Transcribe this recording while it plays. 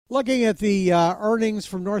Looking at the earnings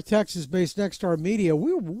from North Texas-based Nexstar Media,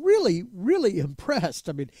 we were really, really impressed.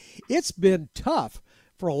 I mean, it's been tough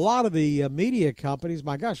for a lot of the media companies.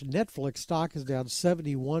 My gosh, Netflix stock is down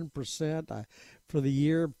 71% for the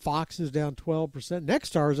year. Fox is down 12%.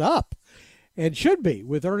 Nexstar is up and should be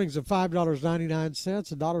with earnings of $5.99,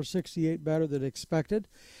 $1.68 better than expected.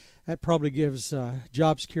 That probably gives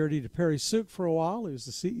job security to Perry Sook for a while, who's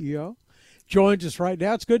the CEO. Joins us right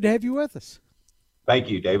now. It's good to have you with us.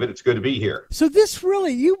 Thank you, David. It's good to be here. So this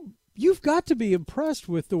really, you've got to be impressed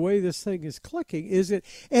with the way this thing is clicking. Is it?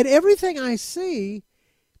 And everything I see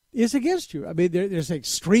is against you. I mean, they're saying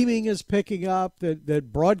streaming is picking up,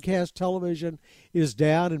 that broadcast television is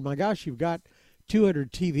down, and my gosh, you've got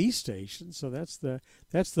 200 TV stations, so that's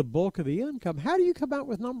the bulk of the income. How do you come out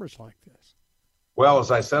with numbers like this? Well,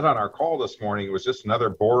 as I said on our call this morning, it was just another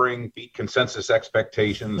boring, beat consensus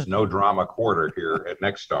expectations, no drama quarter here at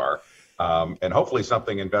Nexstar. And hopefully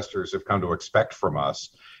something investors have come to expect from us.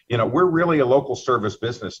 You know, we're really a local service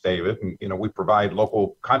business, David. And, you know, we provide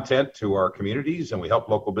local content to our communities and we help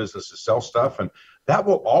local businesses sell stuff. And that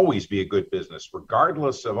will always be a good business,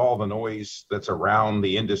 regardless of all the noise that's around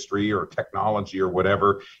the industry or technology or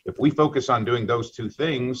whatever. If we focus on doing those two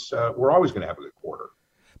things, we're always going to have a good quarter.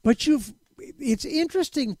 But it's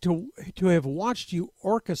interesting to have watched you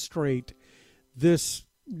orchestrate this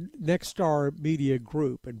Nexstar Media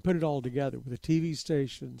Group and put it all together with the TV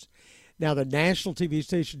stations. Now the national TV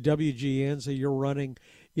station WGN, so you're running,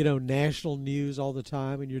 national news all the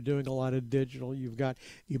time, and you're doing a lot of digital. You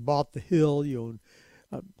bought The Hill, you own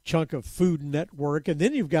a chunk of Food Network, and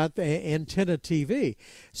then you've got the Antenna TV.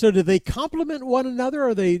 So do they complement one another,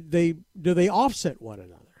 or do they offset one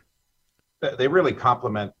another? They really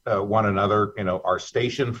complement one another. You know, our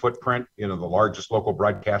station footprint, the largest local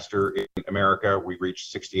broadcaster in America, we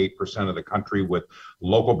reach 68% of the country with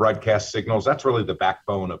local broadcast signals. That's really the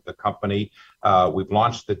backbone of the company. We've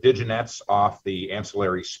launched the Diginets off the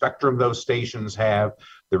ancillary spectrum those stations have.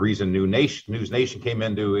 The reason News Nation came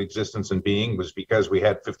into existence and being was because we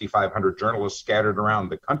had 5,500 journalists scattered around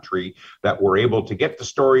the country that were able to get the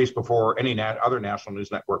stories before any other national news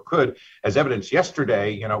network could. As evidenced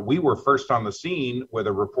yesterday, we were first on the scene with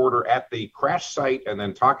a reporter at the crash site and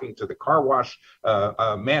then talking to the car wash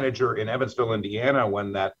manager in Evansville, Indiana,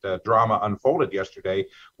 when that drama unfolded yesterday,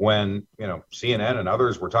 when, CNN and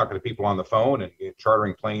others were talking to people on the phone and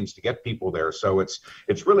chartering planes to get people there. So it's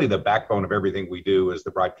really the backbone of everything we do is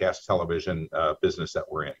the broadcast television business that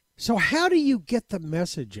we're in. So how do you get the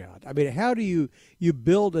message out? I mean, how do you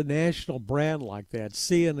build a national brand like that?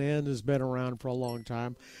 CNN has been around for a long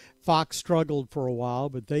time. Fox struggled for a while,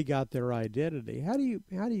 but they got their identity. How do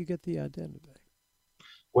you get the identity?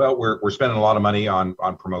 Well, we're spending a lot of money on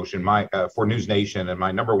promotion for News Nation, and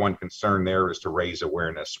my number one concern there is to raise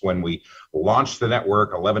awareness. When we launched the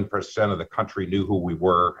network, 11% of the country knew who we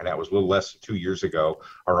were, and that was a little less than 2 years ago.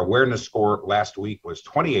 Our awareness score last week was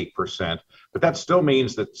 28%, but that still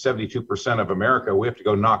means that 72% of America, we have to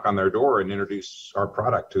go knock on their door and introduce our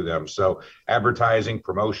product to them. So advertising,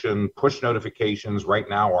 promotion, push notifications. Right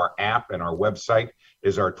now, our app and our website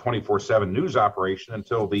is our 24/7 news operation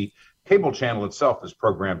until the cable channel itself is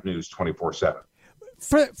programmed news 24/7.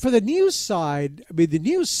 For the news side, I mean, the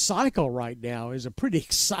news cycle right now is a pretty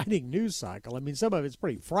exciting news cycle. I mean, some of it's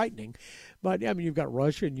pretty frightening, but I mean, you've got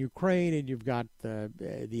Russia and Ukraine, and you've got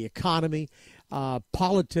the economy,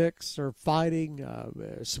 politics are fighting,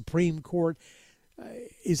 Supreme Court.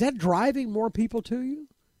 Is that driving more people to you?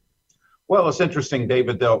 Well, it's interesting,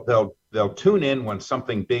 David. They'll tune in when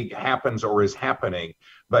something big happens or is happening.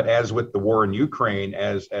 But as with the war in Ukraine,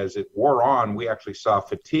 as it wore on, we actually saw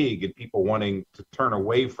fatigue and people wanting to turn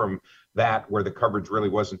away from that, where the coverage really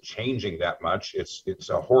wasn't changing that much. It's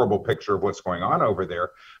a horrible picture of what's going on over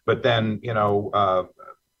there. But then,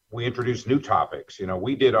 we introduced new topics.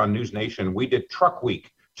 We did on News Nation, we did Truck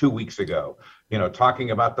Week 2 weeks ago,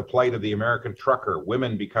 talking about the plight of the American trucker,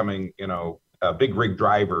 women becoming, big rig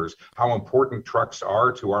drivers, how important trucks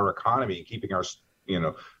are to our economy, keeping our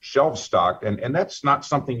shelves stocked, and that's not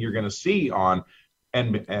something you're going to see on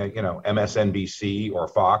MSNBC or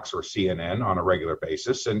Fox or CNN on a regular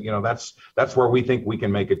basis. And that's where we think we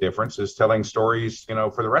can make a difference, is telling stories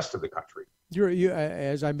for the rest of the country. You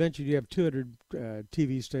as I mentioned, you have 200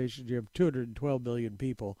 TV stations, you have 212 million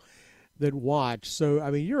people that watch. So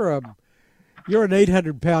I mean, you're an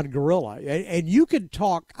 800-pound gorilla, and you can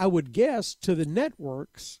talk, I would guess, to the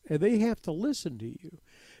networks, and they have to listen to you.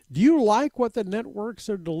 Do you like what the networks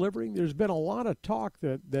are delivering? There's been a lot of talk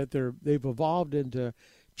that they've evolved into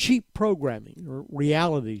cheap programming or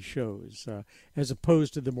reality shows, as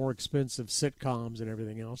opposed to the more expensive sitcoms and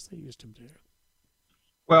everything else they used to do.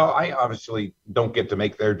 Well, I obviously don't get to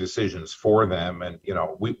make their decisions for them. And,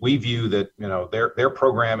 we view that, their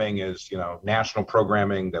programming is, national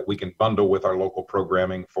programming that we can bundle with our local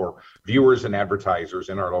programming for viewers and advertisers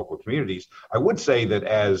in our local communities. I would say that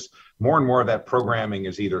as more and more of that programming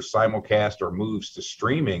is either simulcast or moves to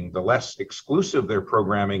streaming, the less exclusive their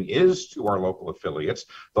programming is to our local affiliates,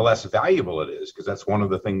 the less valuable it is, because that's one of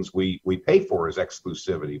the things we pay for is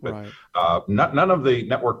exclusivity. But right. None of the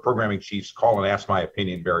network programming chiefs call and ask my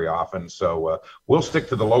opinion very often. So we'll stick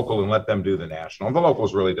to the local and let them do the national. And the local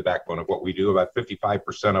is really the backbone of what we do. About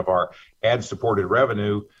 55% of our ad-supported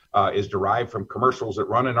revenue is derived from commercials that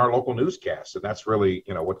run in our local newscasts. And that's really,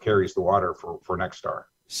 what carries the water for Nexstar.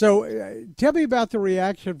 So tell me about the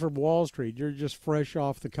reaction from Wall Street. You're just fresh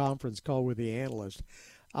off the conference call with the analyst.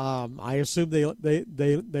 I assume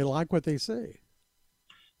they like what they see.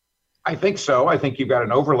 I think so. I think you've got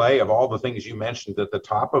an overlay of all the things you mentioned at the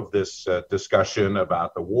top of this discussion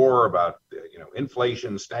about the war, about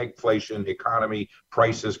inflation, stagflation, economy,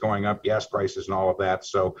 prices going up, gas prices, and all of that.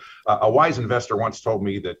 So a wise investor once told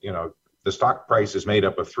me that the stock price is made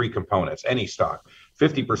up of three components. Any stock,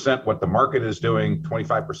 50% what the market is doing,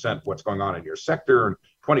 25% what's going on in your sector, and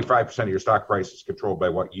 25% of your stock price is controlled by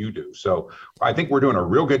what you do. So I think we're doing a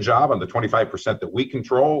real good job on the 25% that we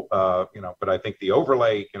control, but I think the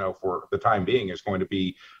overlay, for the time being is going to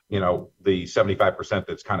be, the 75%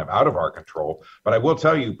 that's kind of out of our control. But I will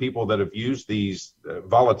tell you, people that have used these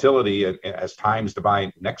volatility as times to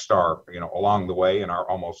buy Nexstar, along the way in our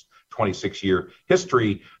almost 26-year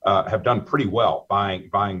history, have done pretty well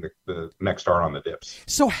buying the Nexstar on the dips.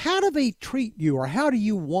 So how do they treat you, or how do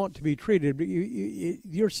you want to be treated?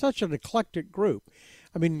 You're such an eclectic group.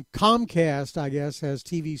 I mean, Comcast, I guess, has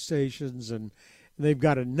TV stations and they've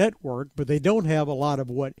got a network, but they don't have a lot of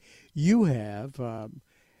what you have.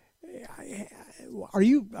 Are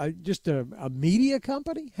you just a media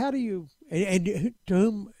company? How do you, and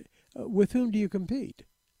with whom do you compete?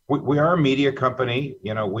 We are a media company.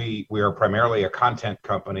 We are primarily a content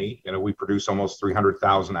company. We produce almost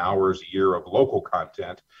 300,000 hours a year of local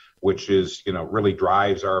content, which is, really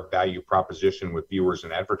drives our value proposition with viewers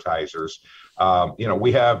and advertisers.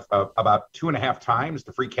 We have about 2.5 times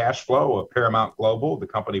the free cash flow of Paramount Global, the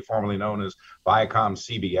company formerly known as Viacom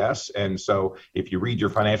CBS. And so if you read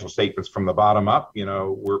your financial statements from the bottom up,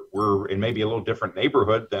 we're in maybe a little different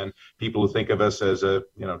neighborhood than people who think of us as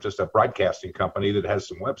just a broadcasting company that has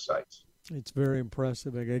some websites. It's very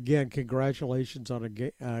impressive. Again, congratulations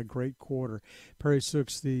on a great quarter. Perry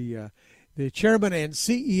Sook, the chairman and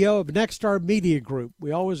CEO of Nexstar Media Group.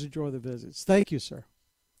 We always enjoy the visits. Thank you, sir.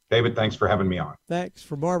 David, thanks for having me on. Thanks.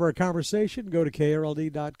 For more of our conversation, go to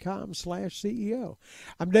krld.com/CEO.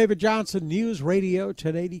 I'm David Johnson, News Radio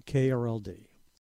 1080 KRLD.